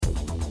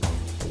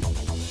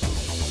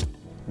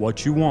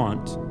what you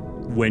want,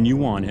 when you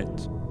want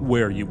it,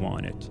 where you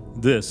want it.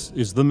 This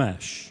is The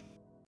Mesh.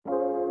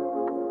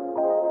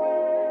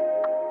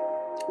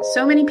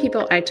 So many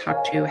people I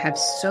talk to have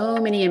so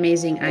many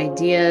amazing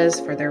ideas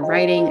for their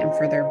writing and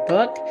for their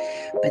book,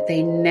 but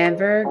they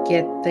never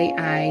get the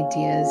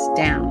ideas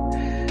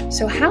down.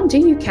 So how do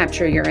you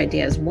capture your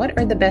ideas? What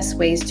are the best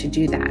ways to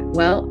do that?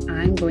 Well,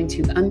 I'm going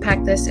to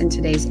unpack this in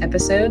today's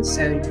episode,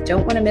 so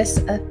don't want to miss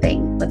a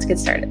thing. Let's get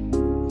started.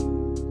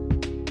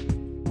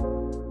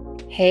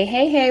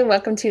 Hey,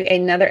 welcome to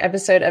another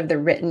episode of The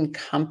Written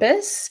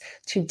Compass.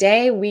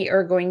 Today, we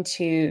are going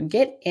to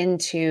get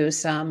into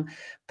some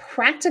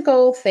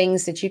practical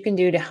things that you can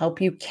do to help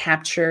you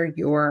capture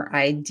your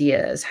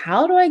ideas.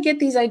 How do I get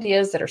these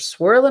ideas that are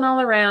swirling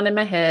all around in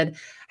my head?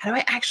 How do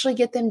I actually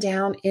get them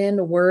down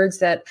in words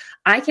that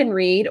I can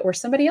read or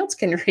somebody else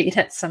can read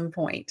at some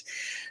point?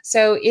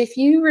 So if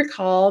you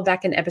recall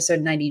back in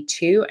episode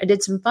 92, I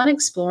did some fun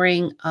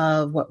exploring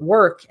of what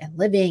work and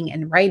living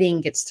and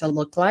writing gets to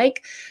look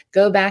like.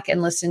 Go back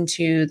and listen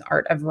to The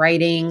Art of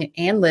Writing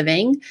and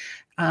Living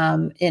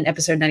in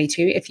episode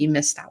 92 if you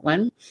missed that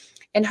one.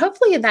 And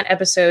hopefully in that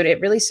episode,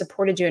 it really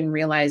supported you in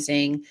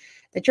realizing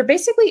that you're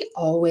basically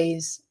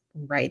always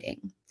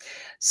writing.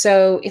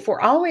 So if we're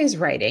always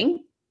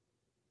writing,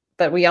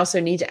 but we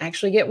also need to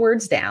actually get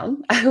words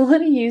down, I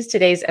want to use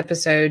today's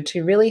episode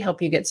to really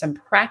help you get some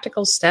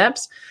practical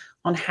steps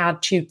on how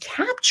to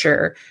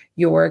capture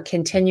your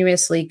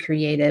continuously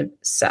creative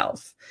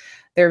self.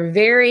 They're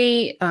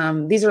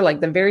these are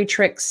like the very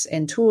tricks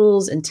and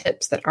tools and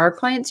tips that our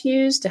clients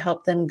use to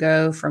help them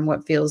go from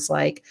what feels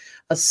like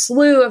a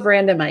slew of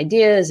random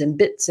ideas and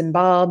bits and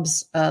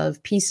bobs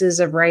of pieces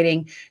of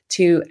writing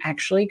to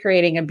actually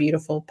creating a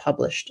beautiful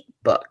published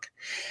book.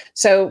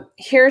 So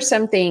here are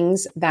some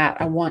things that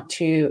I want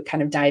to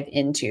kind of dive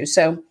into.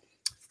 So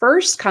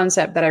first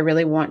concept that I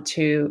really want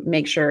to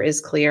make sure is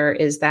clear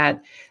is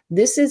that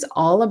this is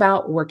all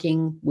about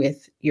working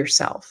with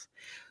yourself.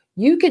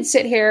 You could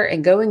sit here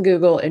and go and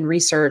Google and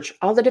research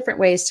all the different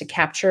ways to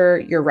capture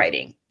your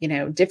writing,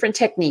 different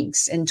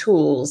techniques and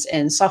tools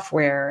and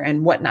software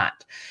and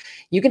whatnot.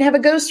 You can have a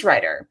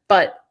ghostwriter,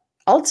 but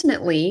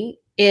ultimately,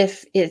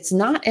 if it's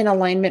not in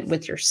alignment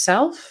with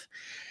yourself,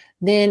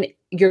 then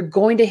you're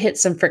going to hit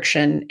some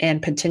friction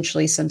and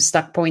potentially some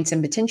stuck points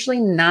and potentially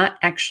not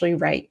actually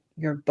write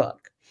your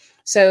book.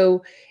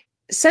 So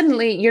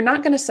you're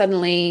not going to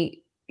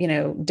suddenly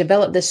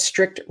develop this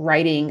strict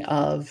writing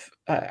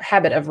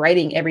habit of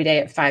writing every day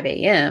at 5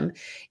 a.m.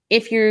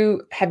 if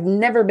you have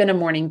never been a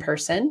morning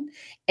person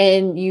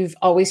and you've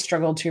always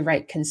struggled to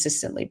write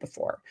consistently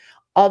before.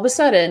 All of a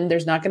sudden,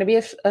 there's not going to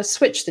be a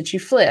switch that you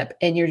flip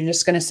and you're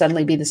just going to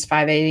suddenly be this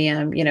 5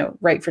 a.m.,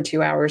 write for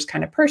 2 hours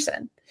kind of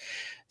person.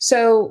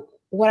 So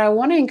what I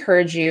want to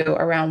encourage you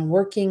around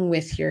working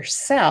with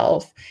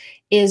yourself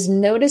is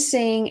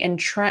noticing and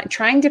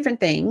trying different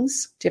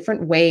things,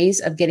 different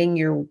ways of getting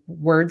your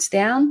words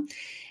down.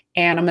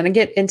 And I'm going to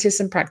get into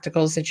some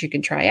practicals that you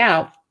can try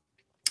out.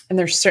 And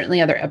there's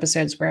certainly other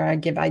episodes where I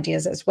give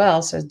ideas as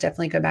well. So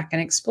definitely go back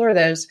and explore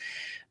those.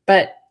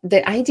 But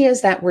the idea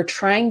is that we're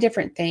trying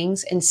different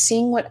things and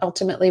seeing what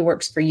ultimately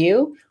works for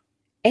you,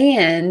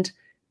 and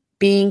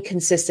being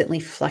consistently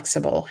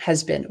flexible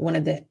has been one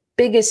of the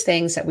biggest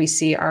things that we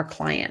see our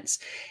clients.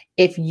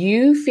 If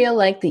you feel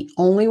like the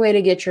only way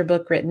to get your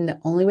book written, the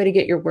only way to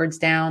get your words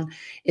down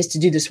is to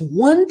do this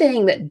one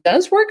thing that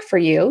does work for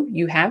you,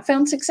 you have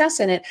found success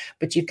in it,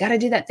 but you've got to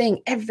do that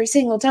thing every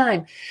single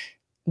time,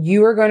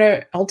 you are going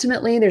to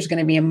ultimately, there's going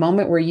to be a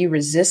moment where you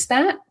resist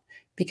that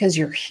because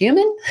you're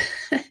human.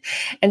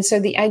 And so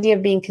the idea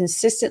of being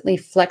consistently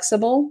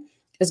flexible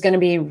is going to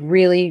be a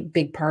really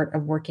big part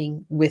of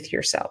working with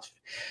yourself.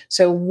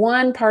 So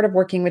one part of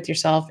working with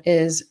yourself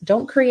is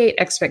don't create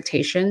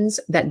expectations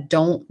that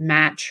don't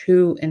match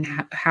who and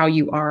how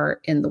you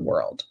are in the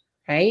world,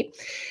 right?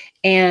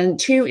 And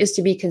two is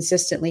to be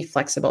consistently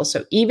flexible.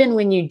 So even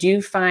when you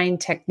do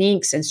find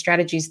techniques and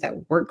strategies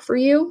that work for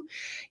you,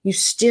 you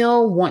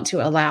still want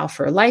to allow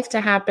for life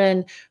to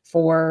happen,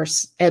 for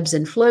ebbs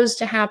and flows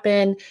to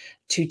happen,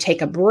 to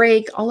take a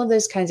break, all of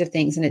those kinds of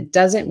things. And it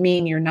doesn't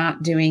mean you're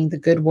not doing the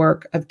good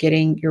work of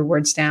getting your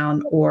words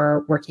down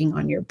or working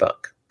on your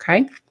book.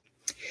 Okay.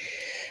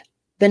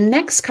 The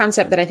next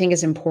concept that I think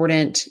is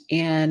important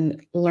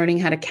in learning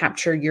how to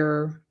capture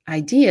your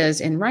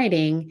ideas in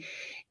writing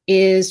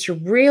is to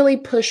really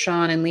push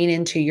on and lean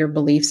into your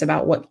beliefs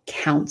about what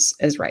counts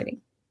as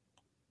writing.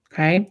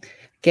 Okay.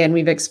 Again,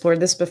 we've explored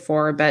this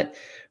before, but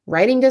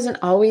writing doesn't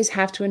always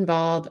have to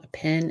involve a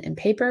pen and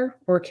paper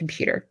or a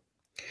computer.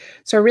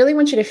 So I really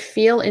want you to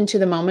feel into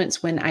the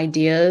moments when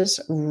ideas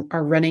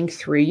are running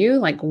through you,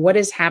 like what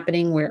is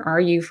happening? Where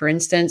are you? For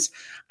instance,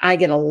 I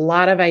get a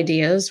lot of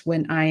ideas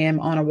when I am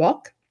on a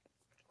walk,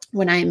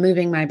 when I am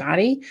moving my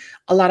body,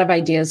 a lot of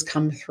ideas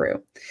come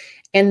through.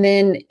 And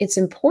then it's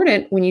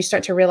important when you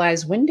start to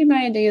realize, when do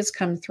my ideas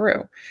come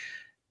through?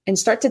 And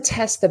start to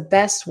test the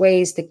best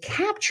ways to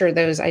capture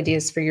those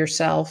ideas for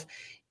yourself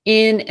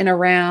in and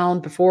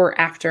around, before,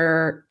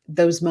 after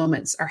those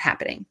moments are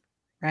happening,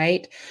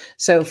 right?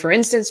 So for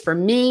instance, for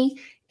me,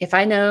 if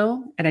I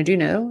know, and I do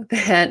know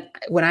that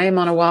when I am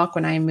on a walk,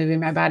 when I am moving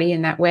my body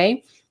in that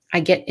way, I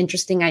get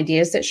interesting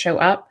ideas that show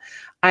up.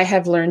 I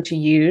have learned to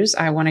use,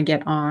 I want to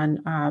get on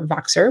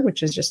Voxer,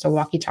 which is just a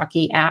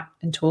walkie-talkie app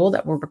and tool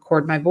that will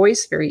record my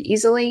voice very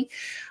easily.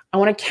 I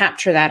want to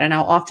capture that, and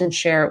I'll often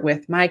share it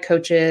with my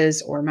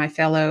coaches or my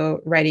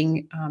fellow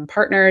writing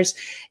partners.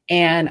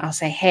 And I'll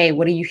say, hey,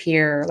 what do you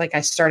hear? Like,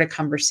 I start a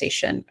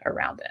conversation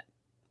around it,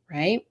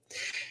 right?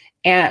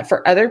 And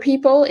for other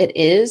people, it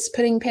is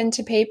putting pen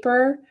to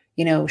paper,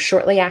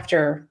 shortly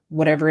after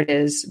whatever it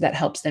is that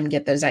helps them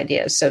get those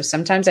ideas. So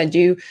sometimes I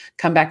do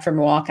come back from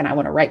a walk and I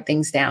want to write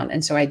things down.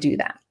 And so I do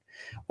that.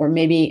 Or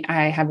maybe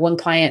I have one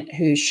client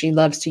who she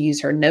loves to use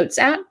her notes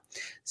app.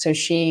 So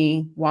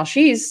while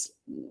she's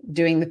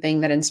doing the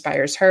thing that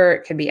inspires her,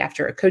 it could be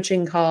after a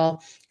coaching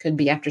call, could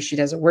be after she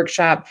does a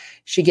workshop,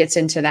 she gets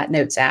into that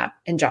notes app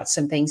and jots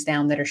some things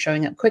down that are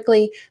showing up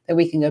quickly that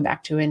we can go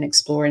back to and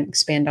explore and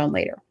expand on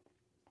later.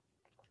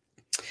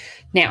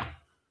 Now,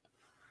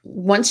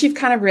 once you've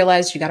kind of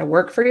realized you got to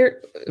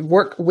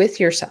work with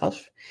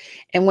yourself,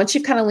 and once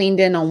you've kind of leaned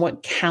in on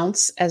what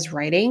counts as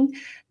writing,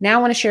 now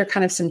I want to share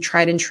kind of some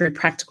tried and true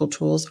practical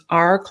tools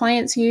our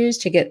clients use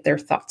to get their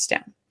thoughts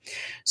down.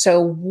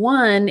 So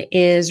one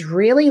is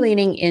really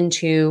leaning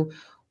into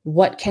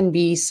what can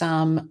be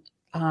some,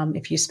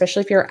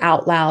 especially if you're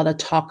out loud, a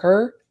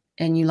talker,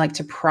 and you like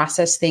to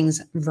process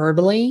things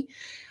verbally,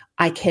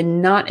 I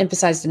cannot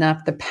emphasize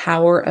enough the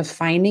power of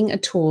finding a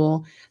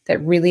tool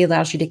that really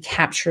allows you to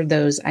capture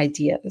those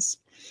ideas.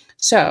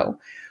 So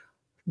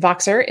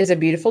Voxer is a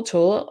beautiful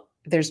tool.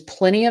 There's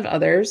plenty of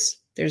others.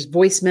 There's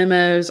voice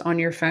memos on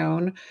your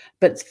phone,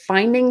 but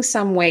finding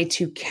some way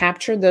to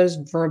capture those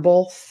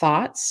verbal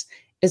thoughts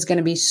is going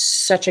to be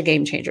such a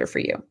game changer for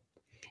you.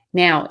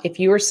 Now, if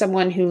you are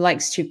someone who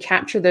likes to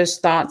capture those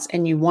thoughts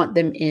and you want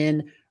them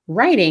in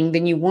writing,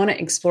 then you want to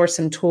explore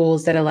some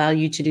tools that allow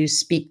you to do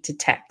speak to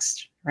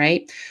text,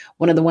 right?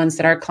 One of the ones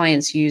that our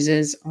clients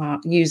use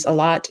a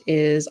lot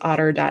is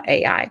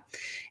Otter.ai.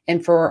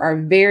 And for our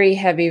very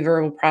heavy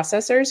verbal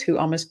processors who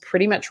almost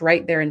pretty much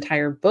write their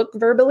entire book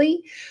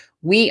verbally,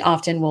 we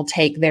often will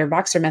take their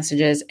Voxer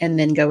messages and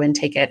then go and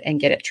take it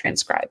and get it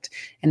transcribed.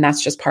 And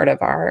that's just part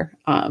of our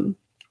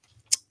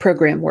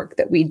program work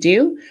that we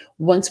do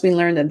once we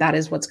learn that that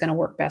is what's going to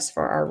work best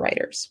for our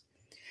writers.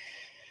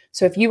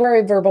 So if you are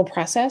a verbal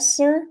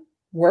processor,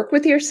 work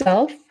with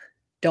yourself.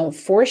 Don't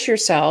force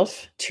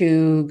yourself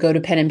to go to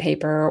pen and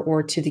paper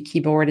or to the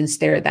keyboard and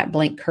stare at that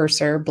blank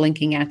cursor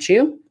blinking at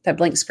you, that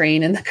blank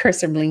screen and the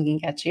cursor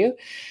blinking at you.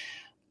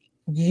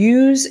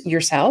 Use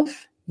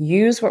yourself,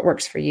 use what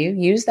works for you,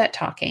 use that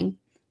talking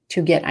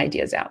to get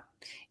ideas out.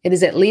 It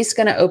is at least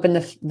going to open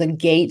the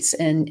gates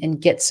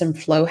and get some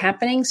flow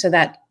happening so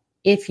that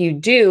if you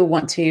do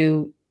want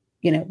to,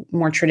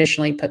 more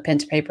traditionally put pen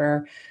to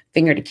paper,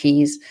 finger to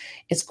keys,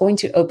 it's going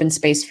to open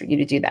space for you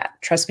to do that.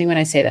 Trust me when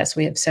I say this.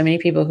 We have so many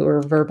people who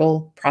are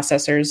verbal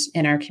processors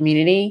in our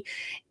community,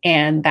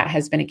 and that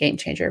has been a game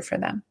changer for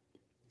them.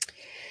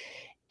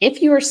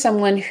 If you are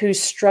someone who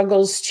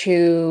struggles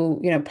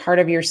to, part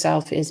of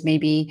yourself is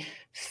maybe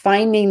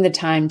finding the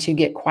time to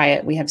get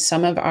quiet. We have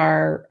some of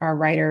our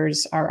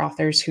writers, our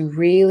authors who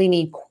really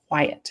need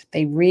quiet.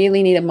 They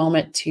really need a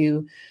moment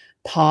to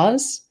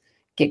pause,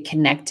 get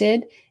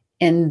connected,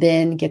 and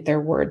then get their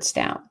words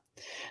down.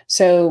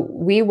 So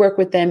we work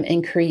with them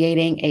in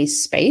creating a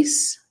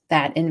space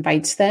that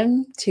invites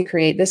them to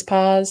create this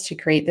pause, to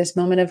create this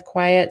moment of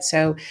quiet.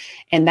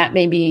 And that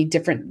may be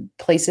different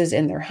places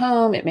in their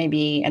home. It may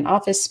be an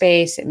office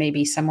space. It may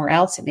be somewhere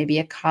else. It may be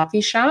a coffee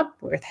shop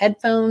with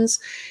headphones.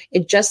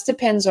 It just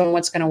depends on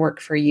what's going to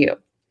work for you.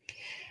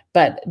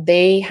 But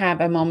they have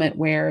a moment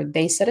where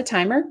they set a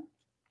timer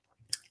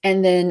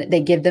and then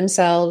they give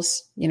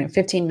themselves,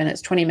 15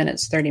 minutes, 20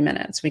 minutes, 30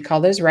 minutes. We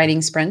call those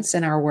writing sprints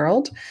in our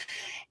world.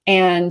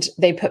 And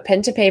they put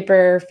pen to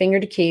paper, finger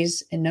to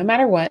keys, and no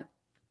matter what,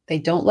 they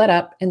don't let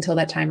up until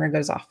that timer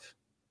goes off.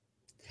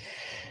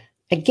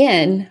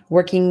 Again,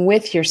 working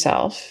with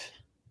yourself,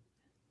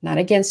 not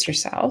against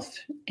yourself,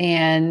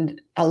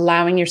 and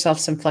allowing yourself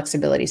some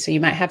flexibility. So you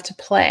might have to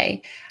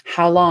play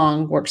how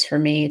long works for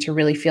me to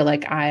really feel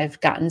like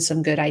I've gotten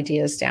some good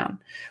ideas down.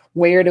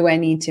 Where do I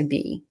need to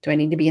be? Do I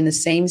need to be in the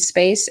same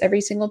space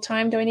every single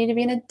time? Do I need to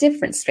be in a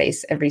different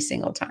space every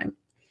single time?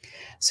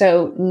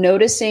 So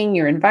noticing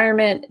your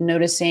environment,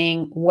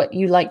 noticing what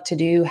you like to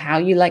do, how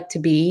you like to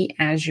be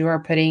as you are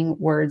putting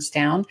words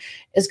down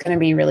is going to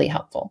be really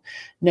helpful.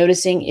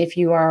 Noticing if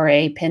you are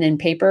a pen and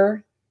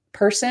paper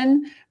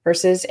person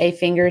versus a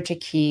finger to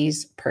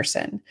keys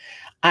person.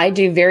 I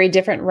do very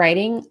different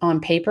writing on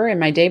paper in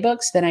my day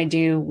books than I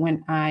do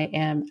when I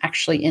am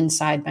actually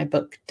inside my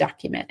book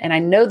document. And I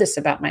know this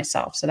about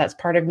myself. So that's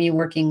part of me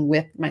working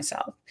with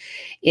myself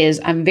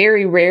is I'm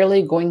very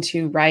rarely going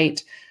to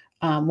write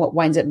what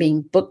winds up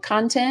being book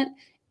content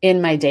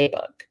in my day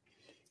book.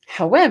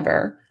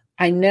 However,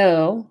 I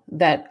know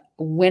that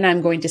when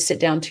I'm going to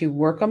sit down to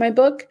work on my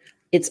book,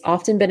 it's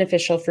often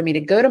beneficial for me to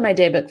go to my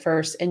day book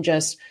first and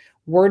just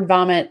word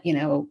vomit,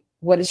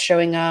 what is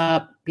showing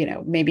up,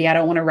 maybe I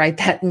don't want to write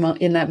that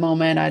in that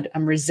moment.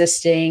 I'm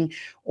resisting,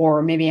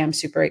 or maybe I'm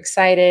super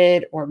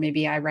excited, or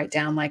maybe I write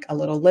down like a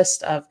little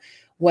list of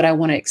what I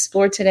want to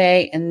explore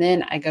today. And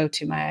then I go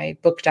to my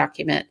book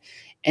document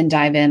and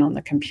dive in on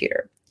the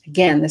computer.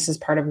 Again, this is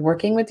part of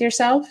working with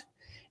yourself.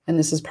 And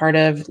this is part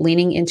of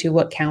leaning into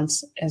what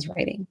counts as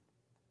writing.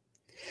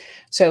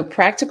 So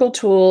practical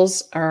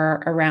tools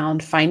are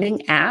around finding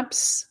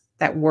apps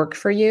that work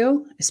for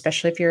you,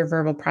 especially if you're a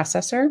verbal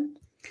processor,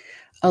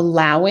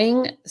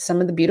 allowing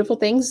some of the beautiful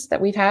things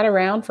that we've had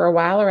around for a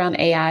while around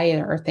AI,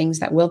 or things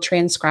that will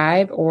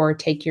transcribe or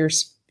take your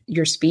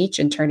speech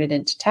and turn it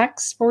into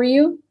text for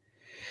you.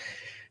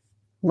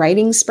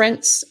 Writing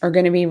sprints are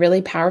going to be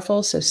really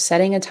powerful. So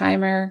setting a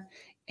timer,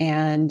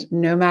 and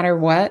no matter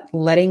what,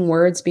 letting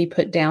words be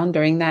put down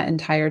during that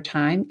entire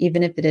time,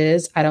 even if it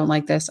is, I don't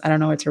like this, I don't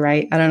know what to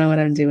write, I don't know what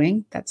I'm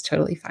doing, that's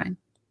totally fine.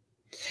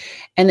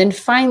 And then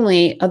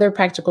finally, other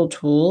practical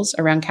tools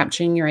around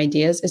capturing your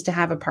ideas is to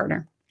have a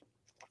partner.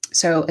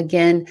 So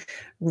again,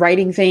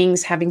 writing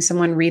things, having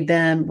someone read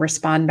them,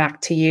 respond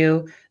back to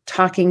you,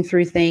 talking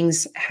through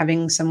things,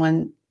 having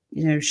someone,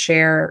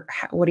 share,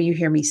 what do you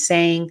hear me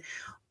saying?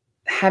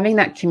 Having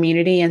that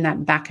community and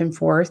that back and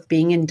forth,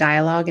 being in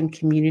dialogue and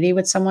community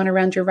with someone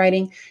around your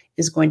writing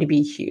is going to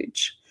be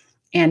huge.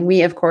 And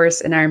we, of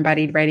course, in our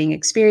embodied writing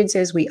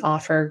experiences, we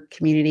offer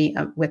community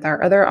with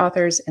our other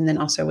authors, and then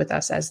also with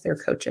us as their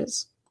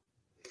coaches.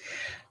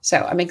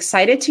 So I'm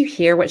excited to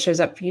hear what shows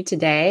up for you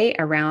today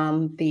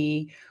around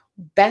the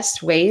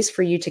best ways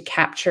for you to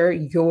capture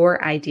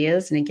your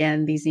ideas. And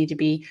again, these need to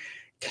be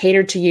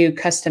catered to you,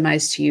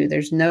 customized to you.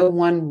 There's no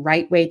one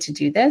right way to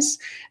do this.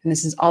 And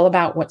this is all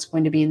about what's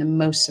going to be the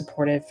most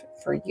supportive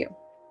for you.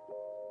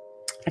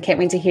 I can't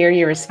wait to hear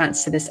your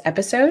response to this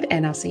episode,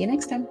 and I'll see you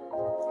next time.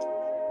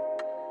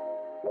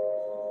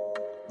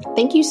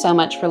 Thank you so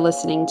much for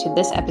listening to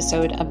this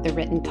episode of The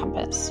Written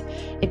Compass.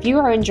 If you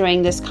are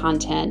enjoying this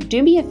content,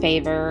 do me a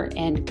favor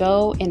and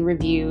go and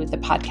review the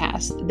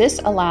podcast. This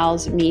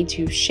allows me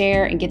to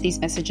share and get these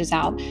messages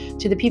out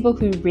to the people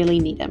who really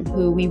need them,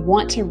 who we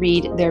want to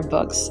read their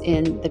books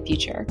in the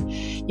future.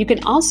 You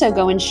can also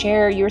go and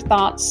share your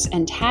thoughts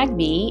and tag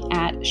me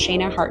at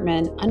Shana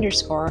Hartman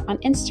 _ on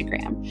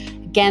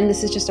Instagram. Again,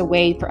 this is just a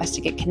way for us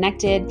to get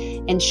connected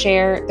and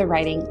share the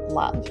writing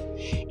love.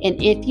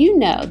 And if you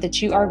know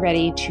that you are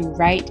ready to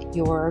write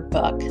your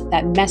book,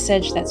 that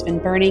message that's been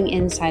burning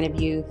inside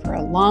of you for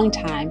a long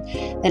time,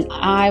 then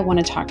I want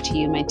to talk to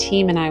you. My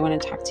team and I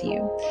want to talk to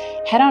you.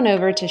 Head on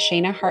over to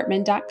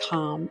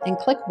shanahartman.com and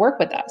click Work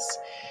with Us.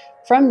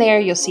 From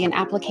there, you'll see an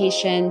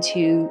application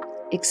to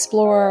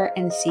explore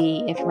and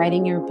see if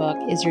writing your book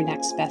is your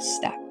next best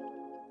step.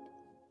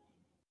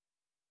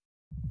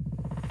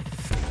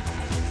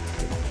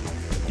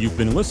 You've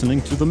been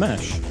listening to The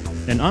Mesh,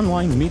 an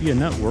online media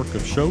network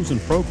of shows and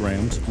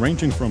programs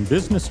ranging from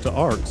business to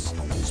arts,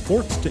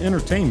 sports to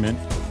entertainment,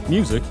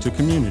 music to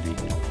community.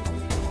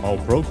 All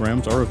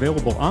programs are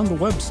available on the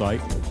website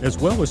as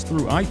well as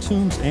through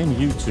iTunes and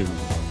YouTube.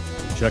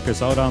 Check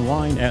us out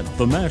online at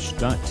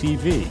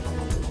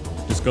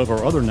themesh.tv.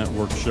 Discover other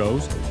network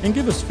shows and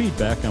give us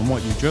feedback on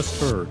what you just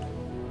heard.